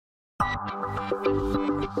Hey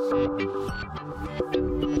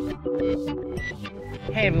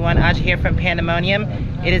everyone, Aj here from Panda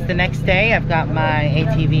Monium. It is the next day. I've got my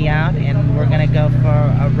ATV out and we're gonna go for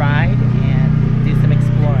a ride and do some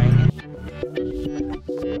exploring.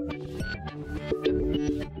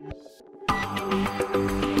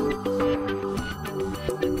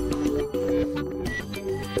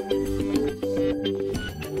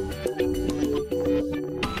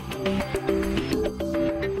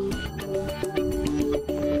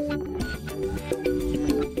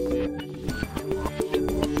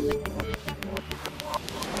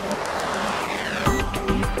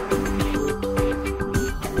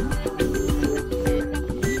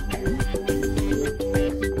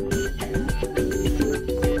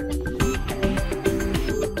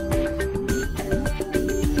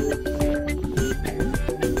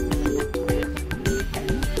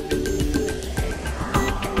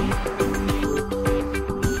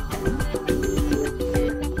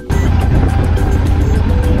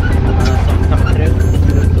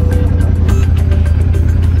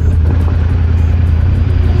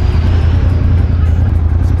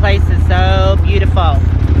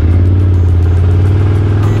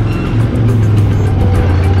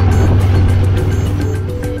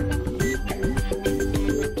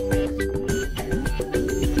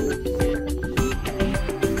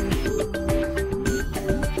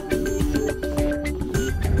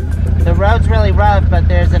 The road's really rough, but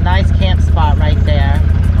there's a nice camp spot right there.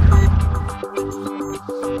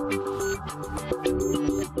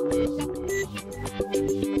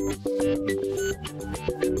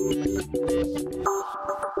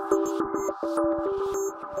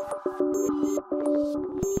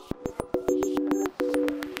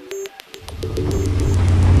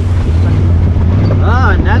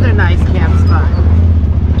 Oh, another nice camp spot.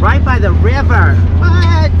 Right by the river.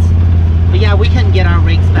 What? But yeah, we couldn't get our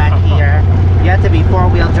rigs back here. You have to be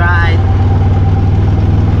four-wheel drive.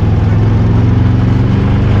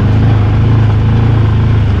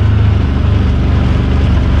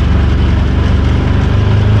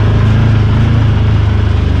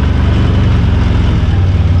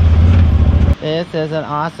 This is an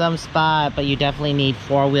awesome spot, but you definitely need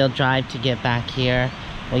four-wheel drive to get back here.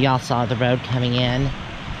 Well, y'all saw the road coming in.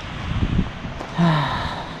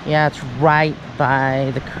 Yeah, it's right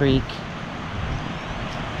by the creek.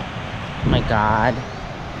 Oh my God,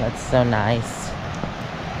 that's so nice.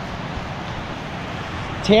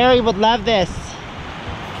 Terry would love this.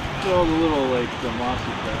 All the little, like, the mossy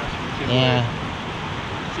grass. Yeah.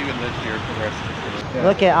 She even lives here for the rest of the day.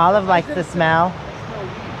 Look at all of, like, the smell.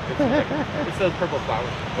 It's those purple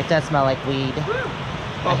flowers. It does smell like weed.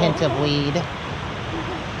 A hint of weed.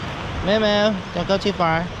 Moo-moo, don't go too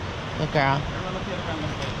far. Good girl.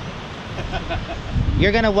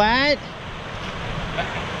 You're gonna what?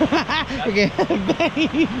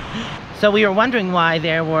 So we were wondering why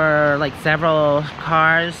there were like several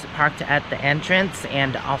cars parked at the entrance,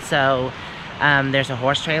 and also there's a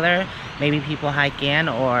horse trailer. Maybe people hike in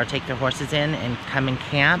or take their horses in and come and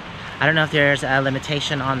camp. I don't know if there's a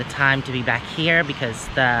limitation on the time to be back here, because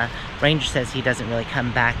the ranger says he doesn't really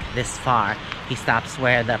come back this far. He stops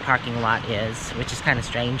where the parking lot is, which is kind of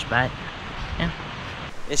strange, but yeah.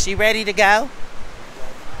 Is she ready to go?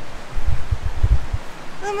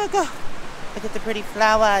 Oh my God, look at the pretty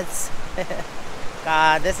flowers.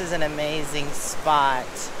 God, this is an amazing spot.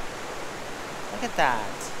 Look at that,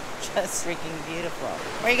 just freaking beautiful.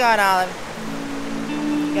 Where you going, Olive?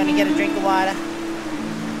 You gonna get a drink of water?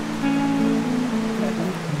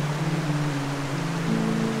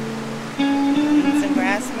 Eat some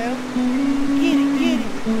grass, Moo? Get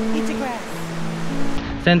it, eat the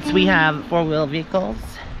grass. Since we have four-wheel vehicles,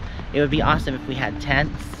 it would be awesome if we had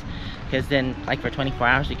tents. Because then, like for 24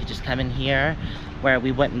 hours, we could just come in here where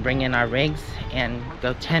we wouldn't bring in our rigs and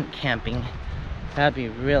go tent camping. That'd be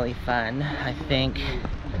really fun, I think.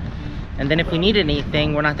 And then if we needed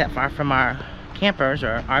anything, we're not that far from our campers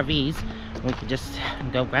or RVs. We could just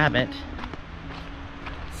go grab it.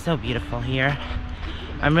 It's so beautiful here.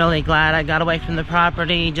 I'm really glad I got away from the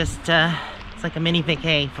property. Just, it's like a mini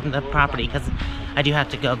vacay from the property, because I do have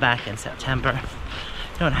to go back in September.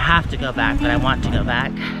 I don't have to go back, but I want to go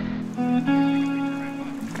back.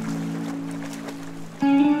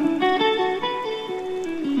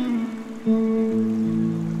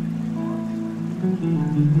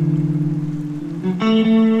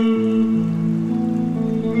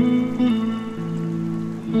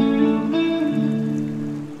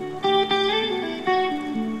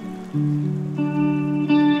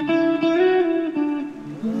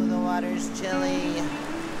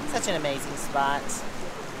 Such an amazing spot.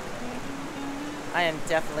 I am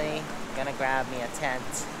definitely gonna grab me a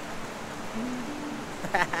tent.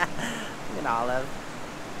 Look at Olive.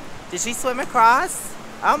 Did she swim across?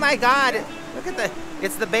 Oh my God! Look at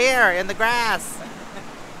it's the bear in the grass.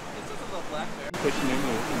 It's just a little black bear. Pushing into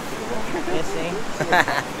the water. Is she?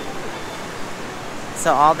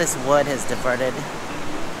 So all this wood has diverted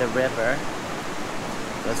the river.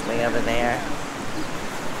 Goes way over there.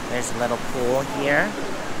 There's a little pool here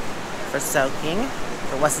for soaking.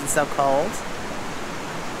 If it wasn't so cold.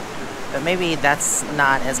 But maybe that's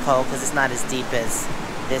not as cold because it's not as deep as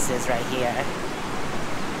this is right here.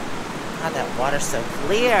 God, that water's so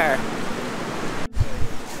clear.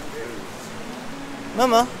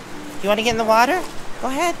 Moo-moo, you want to get in the water? Go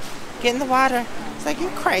ahead, get in the water. It's like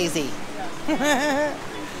you're crazy.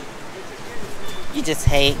 You just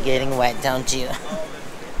hate getting wet, don't you?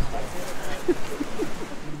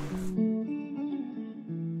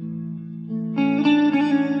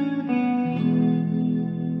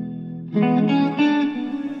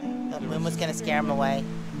 Moo-moo's gonna scare him away.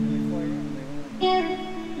 Look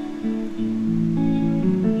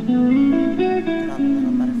at all the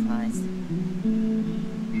little butterflies.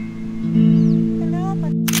 Hello,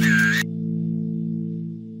 butterfly.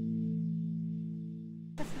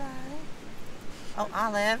 Oh,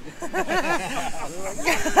 Olive.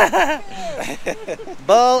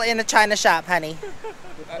 Bull in a china shop, honey.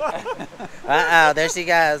 Uh-oh, there she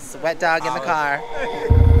goes. Wet dog in the car.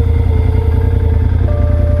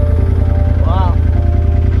 Wow.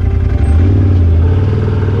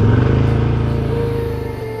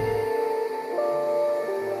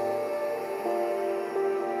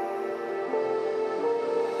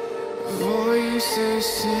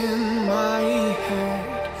 Voices in my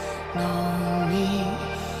head, know me,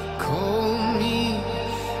 call me,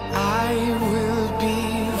 I will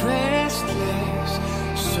be restless,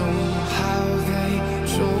 somehow they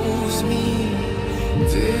chose me,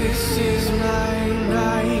 this is my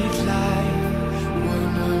nightlife,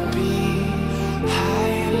 wanna be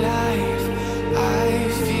high life, I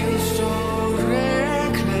feel so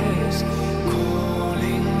reckless,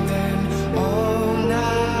 calling them all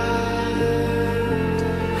night.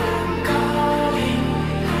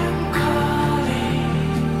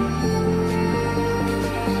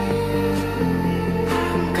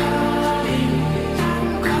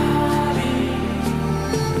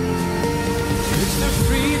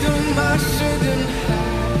 I shouldn't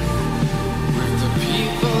have, with the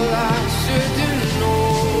people I shouldn't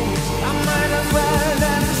know. I might as well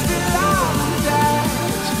end still after that.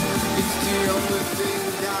 It's the only thing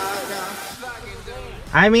that I fucking do.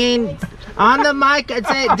 I mean, on the mic, I'd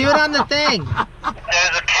say, do it on the thing.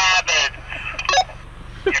 There's a cabin.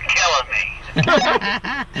 You're killing me.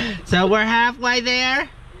 So we're halfway there?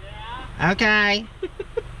 Yeah. Okay. I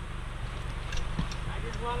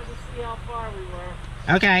just wanted to see how far we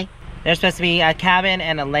were. Okay. There's supposed to be a cabin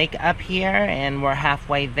and a lake up here, and we're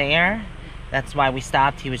halfway there. That's why we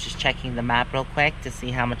stopped. He was just checking the map real quick to see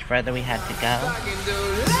how much further we had to go.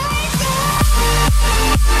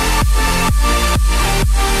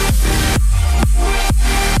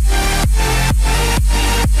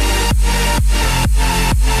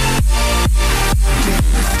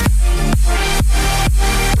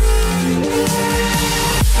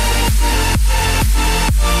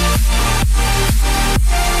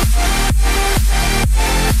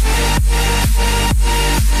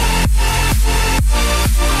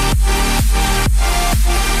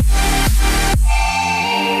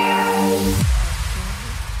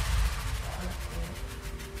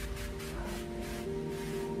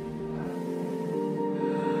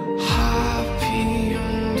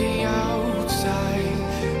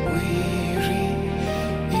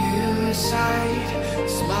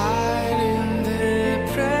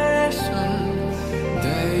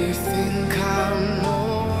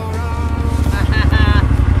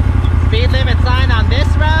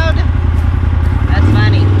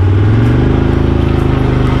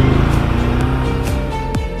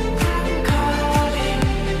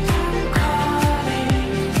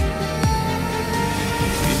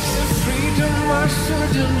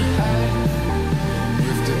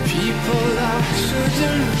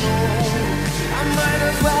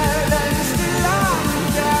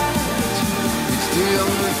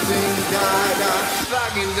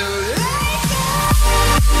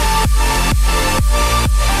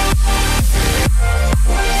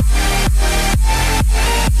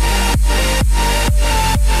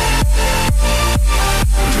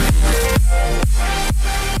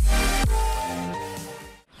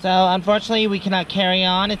 So unfortunately we cannot carry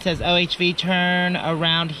on. It says OHV turn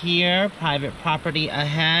around here, private property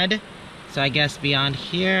ahead. So I guess beyond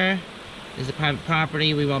here is the private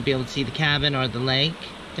property. We won't be able to see the cabin or the lake.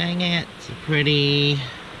 Dang it. It's a pretty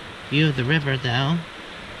view of the river, though.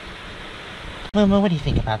 Moo-moo, what do you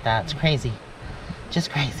think about that? It's crazy. Just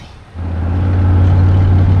crazy.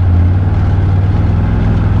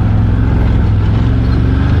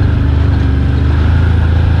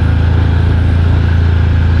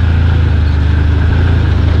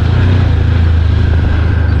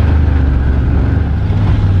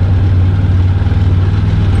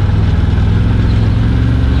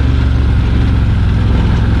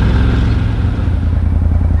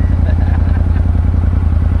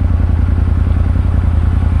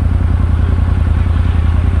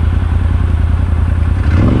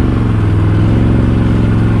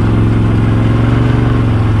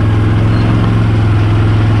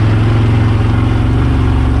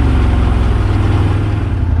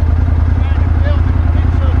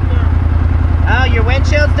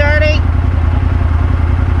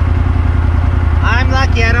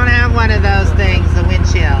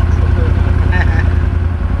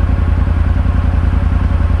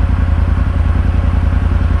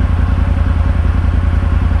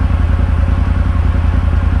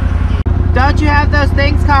 Don't you have those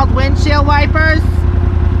things called windshield wipers?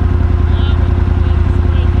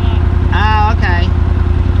 Oh, okay.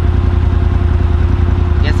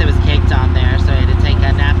 Guess it was caked on there, so I had to take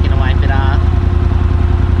a napkin and wipe it off.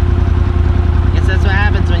 Guess that's what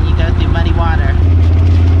happens when you go through muddy water.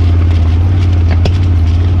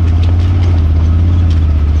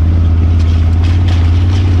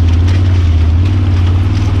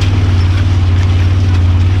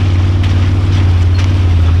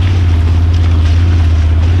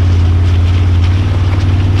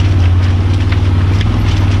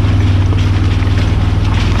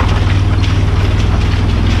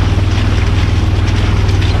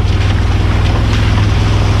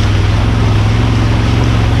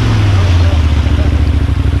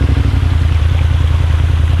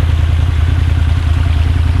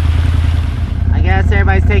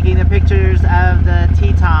 Everybody's taking the pictures of the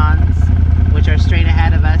Tetons, which are straight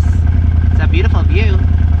ahead of us. It's a beautiful view.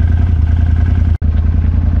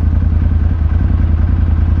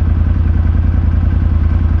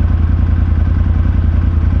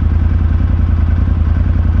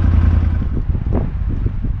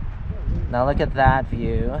 Now look at that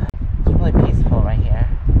view. It's really peaceful right here.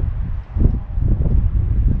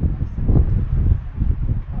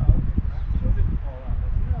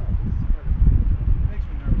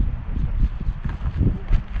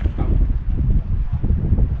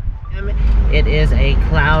 It is a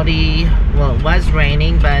cloudy, well, it was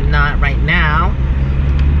raining, but not right now.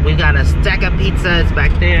 We got a stack of pizzas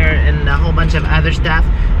back there and a whole bunch of other stuff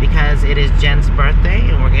because it is Jen's birthday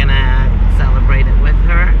and we're gonna celebrate it with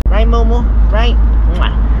her. Right, Moo-moo? Right?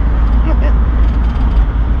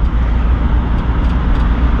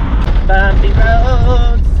 Bumpy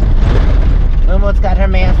roads. Moo-moo's got her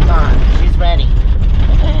mask on. She's ready.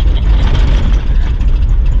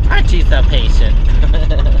 Aren't you so patient?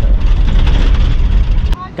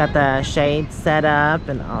 Got the shades set up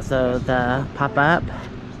and also the pop-up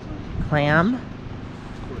clam.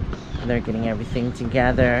 They're getting everything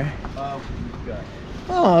together.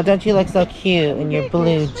 Oh, don't you look so cute in your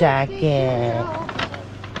blue jacket?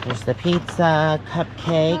 There's the pizza,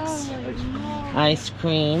 cupcakes, ice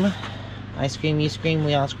cream. Ice cream, you scream,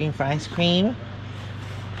 we all scream for ice cream.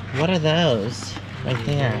 What are those? Right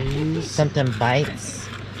there. Wings. Something bites.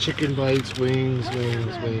 Chicken bites, wings.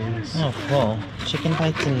 Oh, cool. Chicken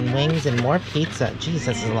bites and wings and more pizza. Jeez,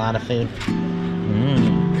 this is a lot of food.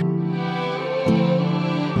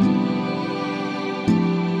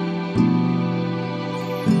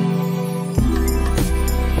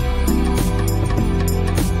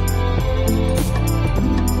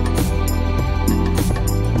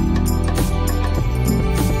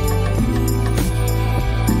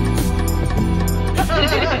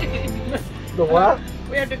 The what?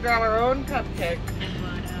 We had to grab our own cupcake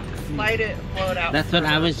and light it and blow it out. That's what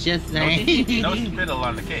I was just saying. No spittle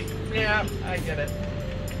on the cake. Yeah, I get it.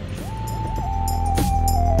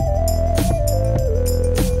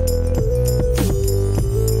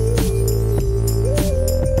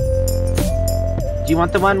 Do you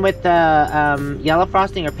want the one with the yellow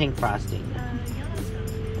frosting or pink frosting?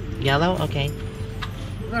 Yellow? Okay.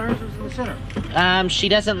 Hers was in the center. She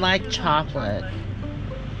doesn't like chocolate.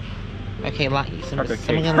 Okay,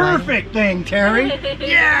 Perfect thing, Terry.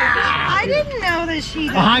 Yeah! I didn't know that she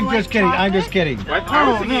didn't I'm like just kidding. chocolate. I'm just kidding.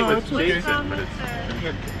 I was thinking it was it's okay. Jason, but it's...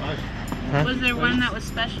 Huh? Was there one that was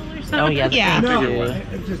special or something? Oh yeah, the Yeah. pink No, too.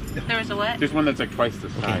 it just, There was a what? There's one that's like twice the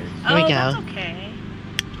size. Here we go. That's okay.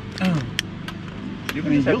 You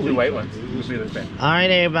can just have two white ones. It'll be the same.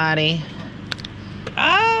 Alright, everybody.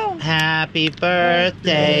 Oh! Happy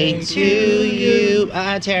birthday to you.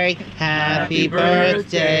 Terry. Happy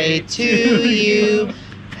birthday to you.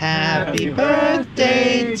 Happy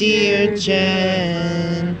birthday, dear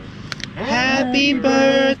Jen. Happy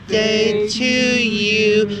birthday to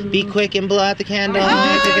you. Be quick and blow out the candle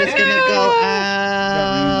because it's gonna go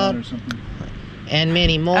out. And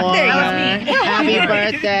many more. Happy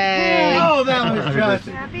birthday. Oh, that was just.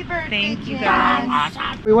 Happy birthday. Thank you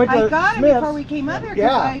guys. We went to I got it Smith's. before we came up here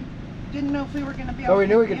because I didn't know if we were going to be able So we to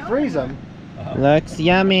knew we get could the freeze oven. them. Looks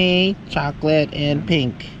yummy. Chocolate and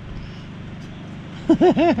pink.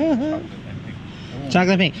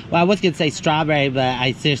 Chocolate pink. Well, I was going to say strawberry, but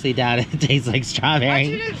I seriously doubt it tastes like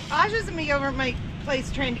strawberry. Asha's and me over at my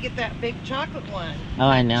place trying to get that big chocolate one. Oh,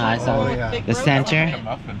 I know. I saw Oh, yeah. Big the rose center.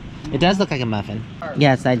 on it. It does look like a muffin.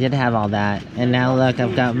 Yes, I did have all that. And now look,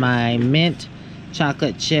 I've got my mint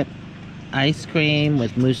chocolate chip ice cream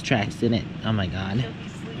with moose tracks in it. Oh my god.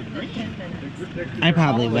 I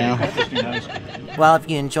probably will. Well, if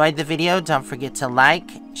you enjoyed the video, don't forget to like,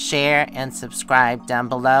 share, and subscribe down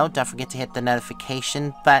below. Don't forget to hit the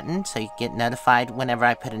notification button so you get notified whenever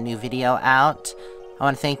I put a new video out. I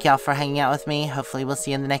want to thank y'all for hanging out with me. Hopefully we'll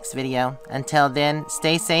see you in the next video. Until then,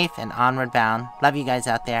 stay safe and onward bound. Love you guys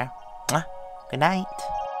out there. Mwah. Good night.